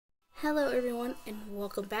Hello everyone and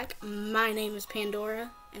welcome back. My name is Pandora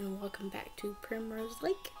and welcome back to Primrose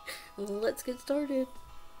Lake. Let's get started.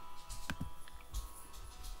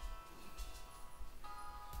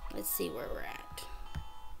 Let's see where we're at.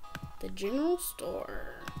 The general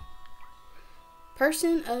store.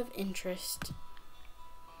 Person of interest.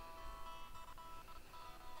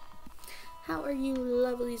 How are you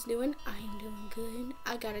lovelies doing? I am doing good.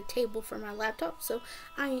 I got a table for my laptop so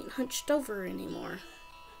I ain't hunched over anymore.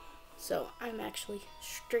 So I'm actually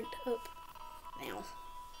straight up now.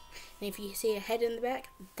 And if you see a head in the back,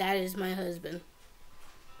 that is my husband.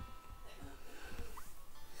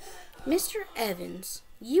 Mr. Evans,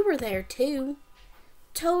 you were there too.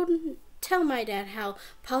 Tell my dad how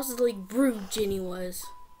possibly rude Jenny was.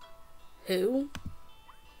 Who?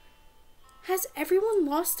 Has everyone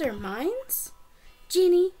lost their minds?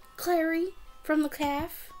 Jenny, Clary, from the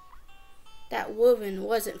calf? That woman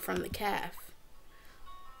wasn't from the calf.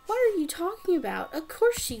 What are you talking about? Of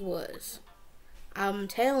course she was. I'm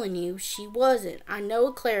telling you, she wasn't. I know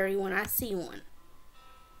a Clary when I see one.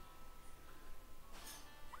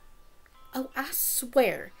 Oh, I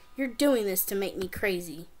swear, you're doing this to make me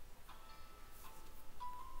crazy.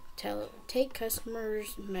 Take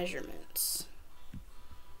customers' measurements.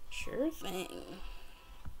 Sure thing.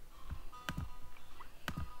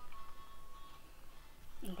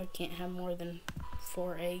 Oh, I can't have more than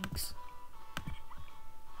 4 eggs.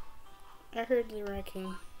 I heard the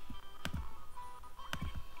raccoon.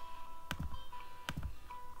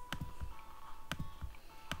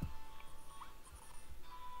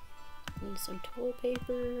 Need some toilet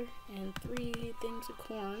paper and 3 things of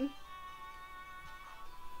corn.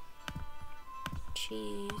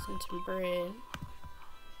 Cheese and some bread.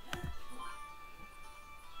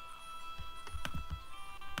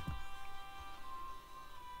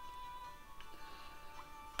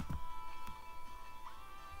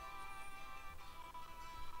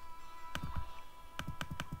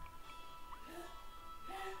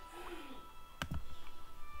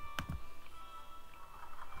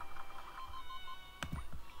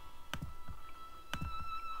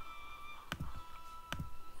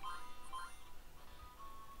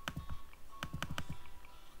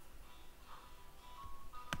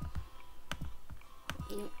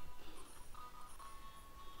 Yep.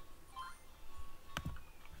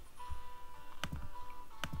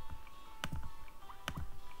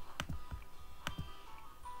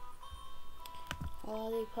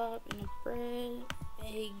 Lollipop and a bread,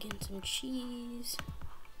 egg and some cheese,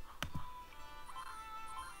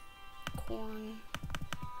 corn,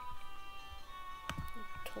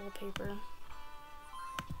 toilet paper.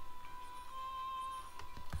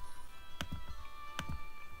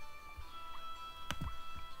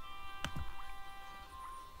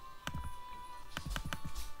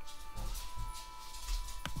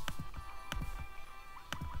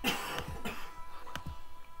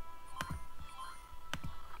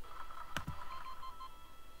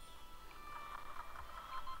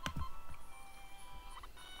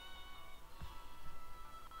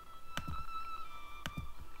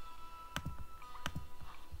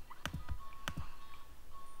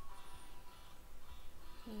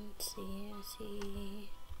 Let's see,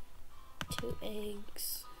 2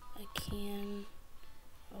 eggs, a can,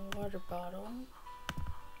 a water bottle,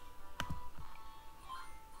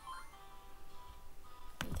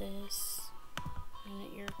 this,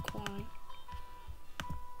 and your corn.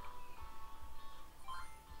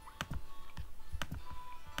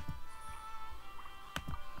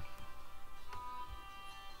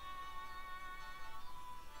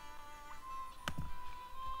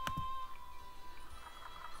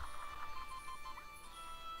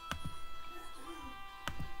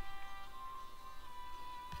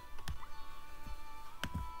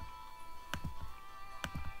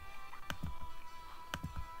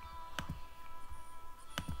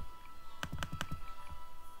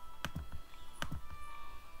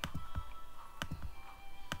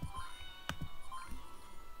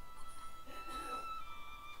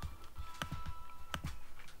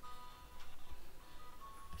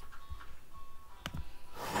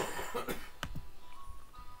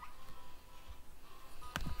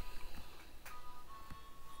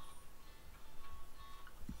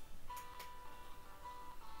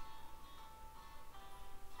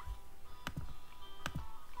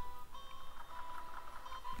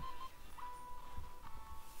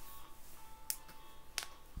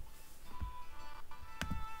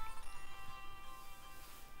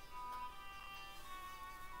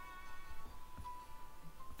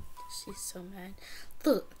 She's so mad.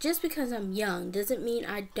 Look, just because I'm young doesn't mean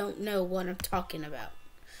I don't know what I'm talking about.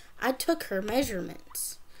 I took her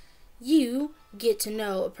measurements. You get to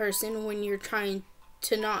know a person when you're trying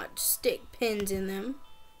to not stick pins in them.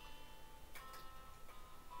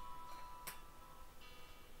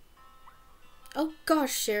 Oh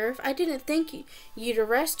gosh, Sheriff, I didn't think you'd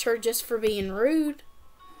arrest her just for being rude.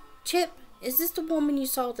 Chip, is this the woman you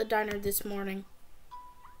saw at the diner this morning?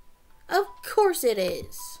 Of course it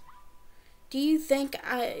is. Do you think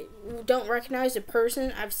I don't recognize a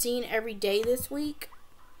person I've seen every day this week?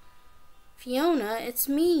 Fiona, it's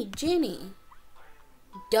me, Jenny.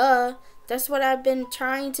 Duh, that's what I've been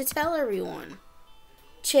trying to tell everyone.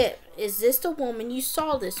 Chip, is this the woman you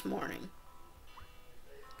saw this morning?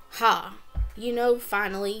 Ha,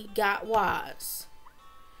 finally got wise.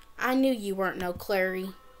 I knew you weren't no Clary.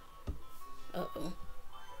 Uh-oh.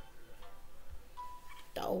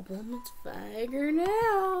 The old woman's figuring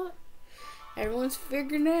out. Everyone's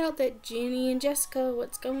figuring out that Jenny and Jessica,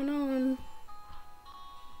 what's going on?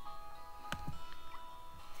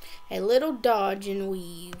 A little dodge and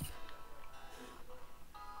weave.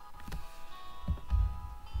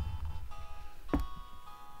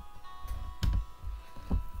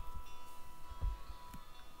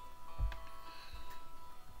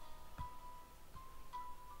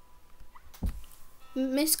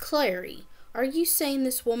 Miss Clary, are you saying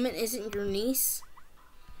this woman isn't your niece?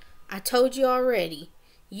 I told you already.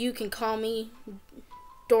 You can call me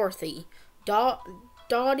Dorothy,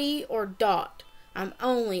 Dottie, or Dot. I'm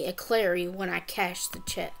only a Clary when I cash the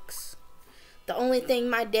checks. The only thing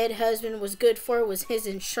my dead husband was good for was his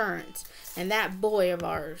insurance and that boy of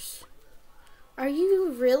ours. Are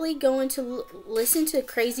you really going to listen to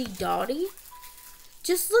crazy Dottie?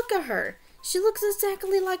 Just look at her. She looks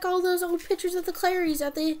exactly like all those old pictures of the Clarys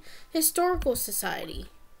at the Historical Society.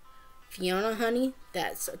 Fiona, honey,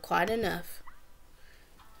 that's quite enough.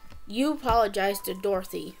 You apologize to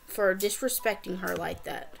Dorothy for disrespecting her like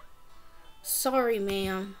that. Sorry,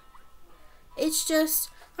 ma'am. It's just,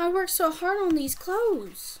 I worked so hard on these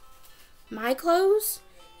clothes. My clothes?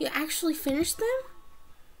 You actually finished them?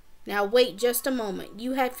 Now wait just a moment.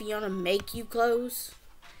 You had Fiona make you clothes?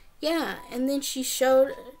 Yeah, and then she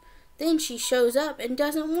shows up and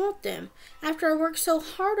doesn't want them, after I worked so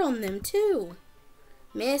hard on them, too.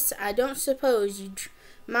 Miss, I don't suppose you'd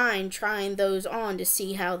mind trying those on to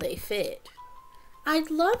see how they fit. I'd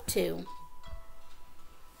love to.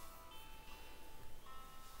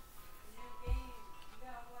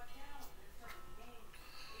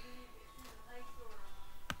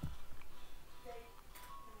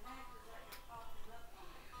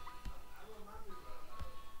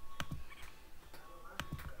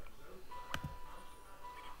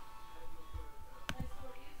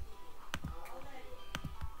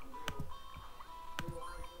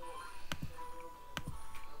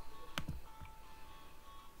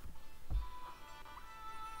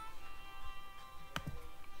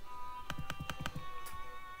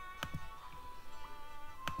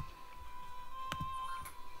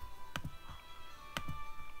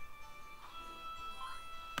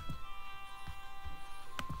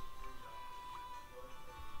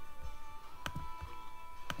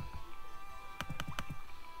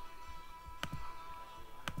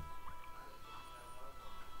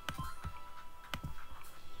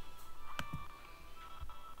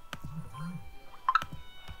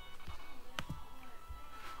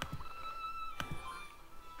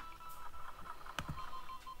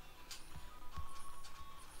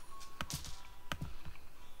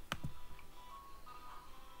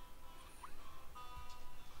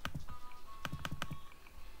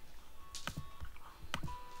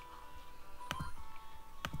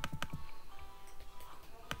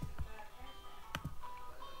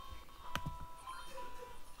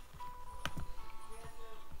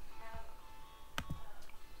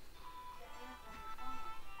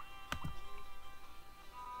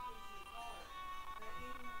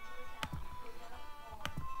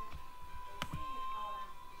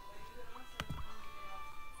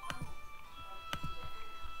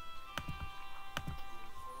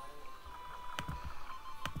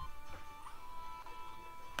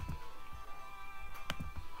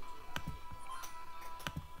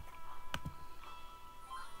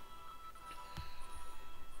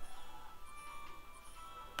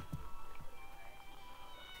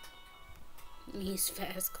 He's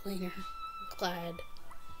fast cleaner. Glad.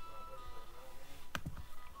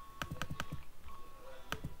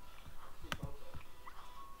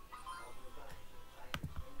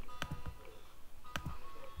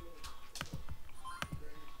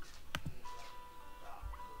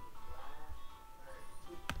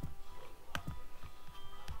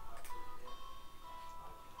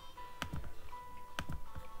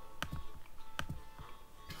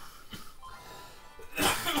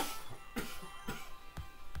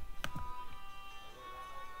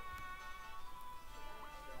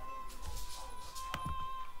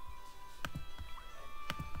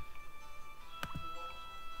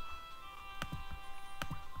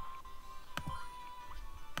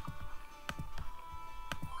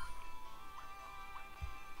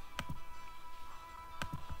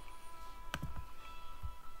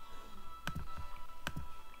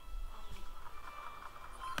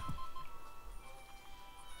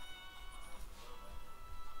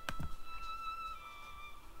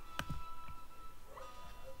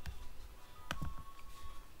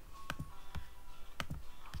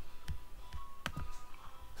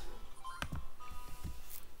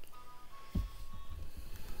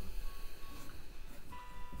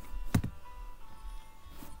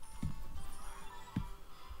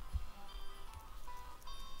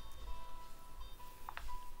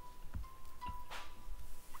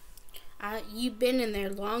 You've been in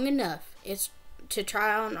there long enough. It's to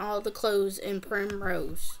try on all the clothes in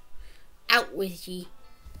Primrose. Out with ye.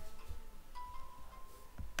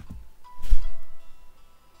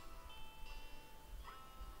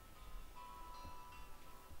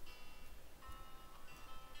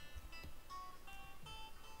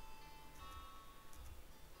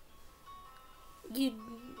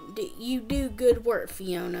 You do good work,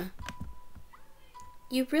 Fiona.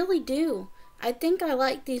 You really do. I think I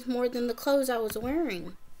like these more than the clothes I was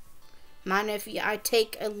wearing. Mind if I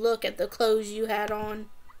take a look at the clothes you had on?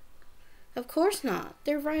 Of course not.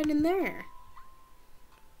 They're right in there.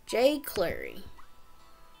 J. Clary.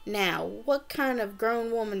 Now, what kind of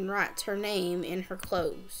grown woman writes her name in her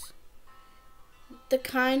clothes? The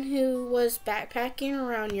kind who was backpacking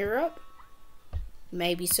around Europe?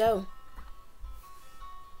 Maybe so.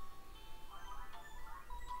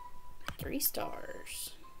 3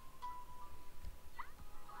 stars.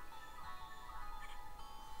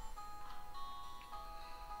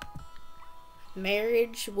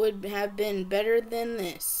 Marriage would have been better than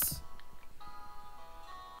this.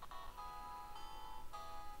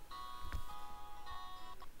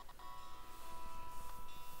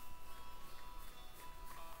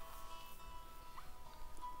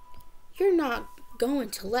 You're not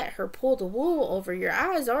going to let her pull the wool over your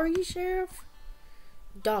eyes, are you, Sheriff?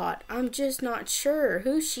 Dot, I'm just not sure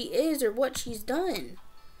who she is or what she's done.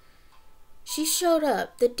 She showed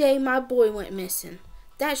up the day my boy went missing.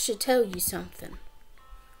 That should tell you something.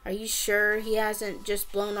 Are you sure he hasn't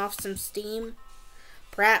just blown off some steam?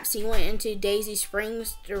 Perhaps he went into Daisy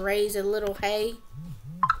Springs to raise a little hay?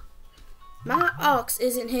 My ox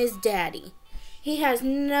isn't his daddy. He has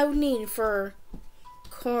no need for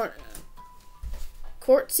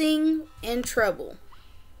courtsing and trouble.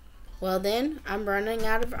 Well then, I'm running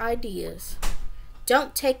out of ideas.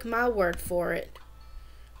 Don't take my word for it.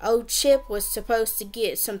 Old Chip was supposed to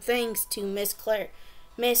get some things to Miss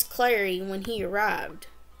Clary when he arrived.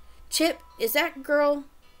 Chip, is that girl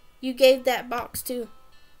you gave that box to?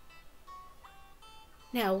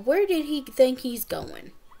 Now, where did he think he's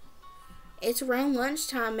going? It's around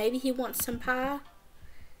lunchtime. Maybe he wants some pie?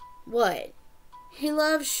 What? He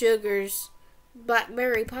loves Sugar's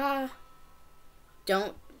blackberry pie.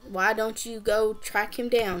 Why don't you go track him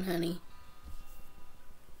down, honey?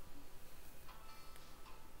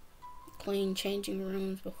 Clean changing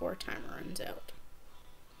rooms before time runs out.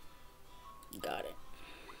 Got it.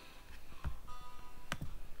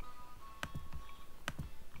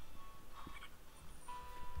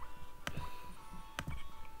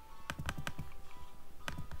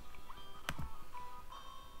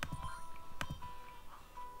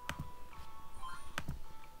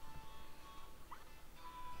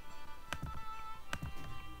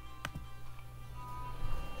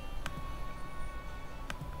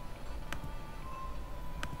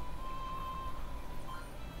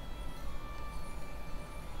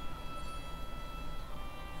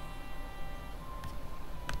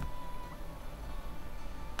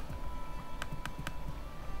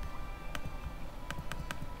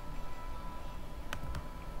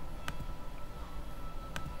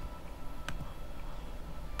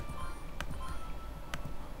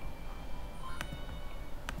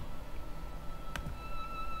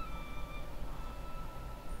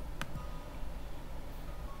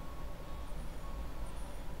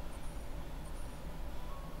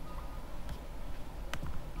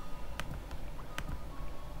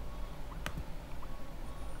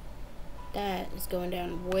 That is going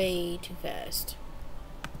down way too fast.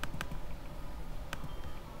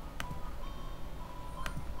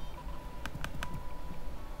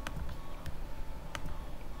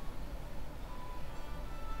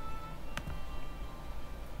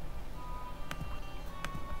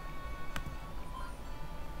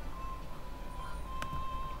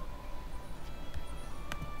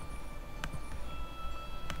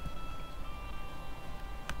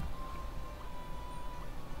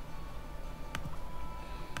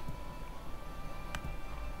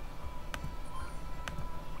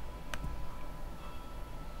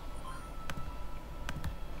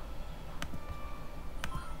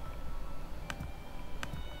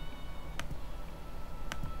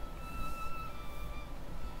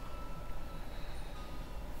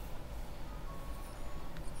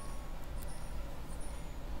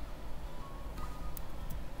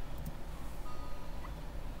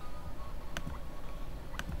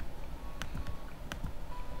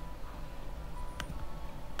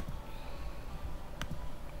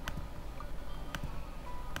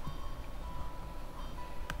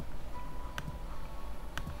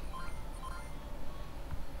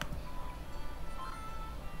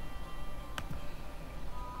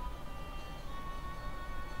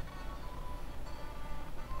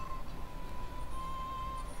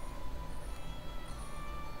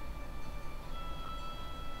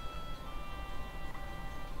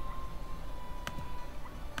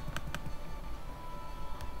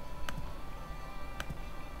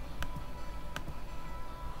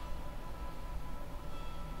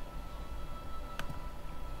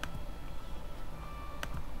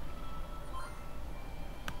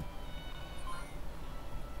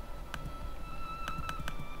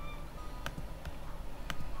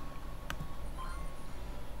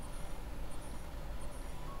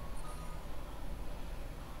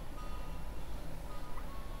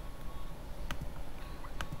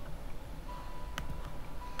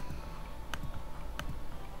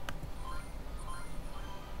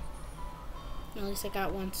 At least I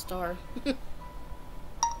got 1 star.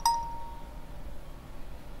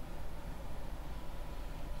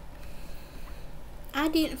 I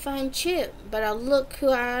didn't find Chip, but look who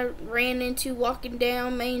I ran into walking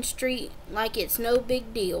down Main Street like it's no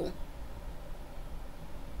big deal.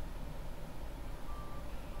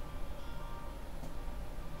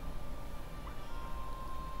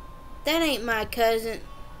 That ain't my cousin.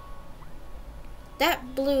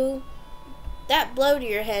 That blow to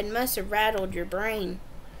your head must have rattled your brain.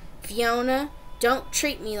 Fiona, don't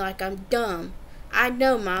treat me like I'm dumb. I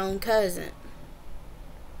know my own cousin.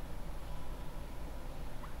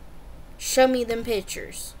 Show me them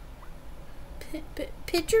pictures.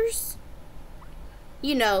 Pictures?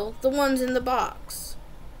 You know, the ones in the box.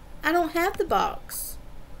 I don't have the box.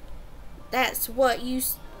 That's what you...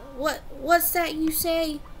 What's that you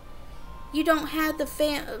say? You don't have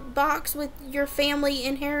the box with your family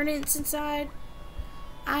inheritance inside?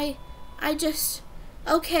 I just...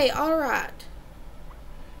 Okay, alright.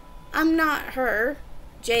 I'm not her,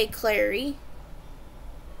 J. Clary.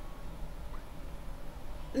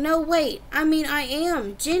 No, wait. I mean, I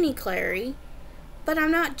am Jenny Clary, but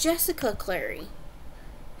I'm not Jessica Clary.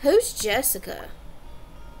 Who's Jessica?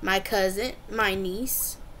 My cousin, my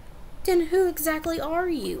niece. Then who exactly are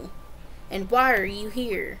you? And why are you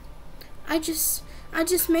here? I just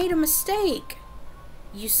made a mistake.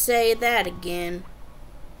 You say that again.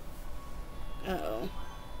 Uh-oh.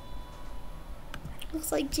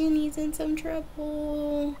 Looks like Jenny's in some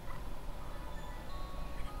trouble.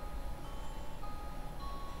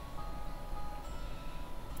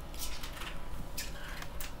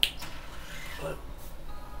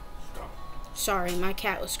 Sorry, my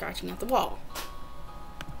cat was scratching at the wall.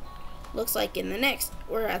 Looks like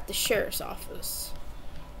we're at the sheriff's office.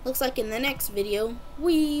 Looks like in the next video,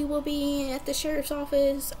 we will be at the sheriff's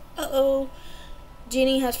office. Uh-oh.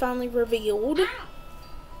 Jenny has finally revealed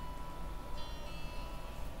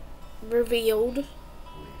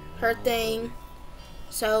her thing.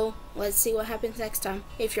 So, let's see what happens next time.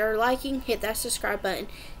 If you're liking, hit that subscribe button.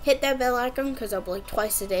 Hit that bell icon, because I'll upload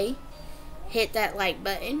twice a day. Hit that like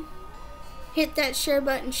button. Hit that share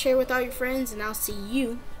button, share with all your friends, and I'll see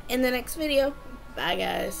you in the next video. Bye,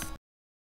 guys.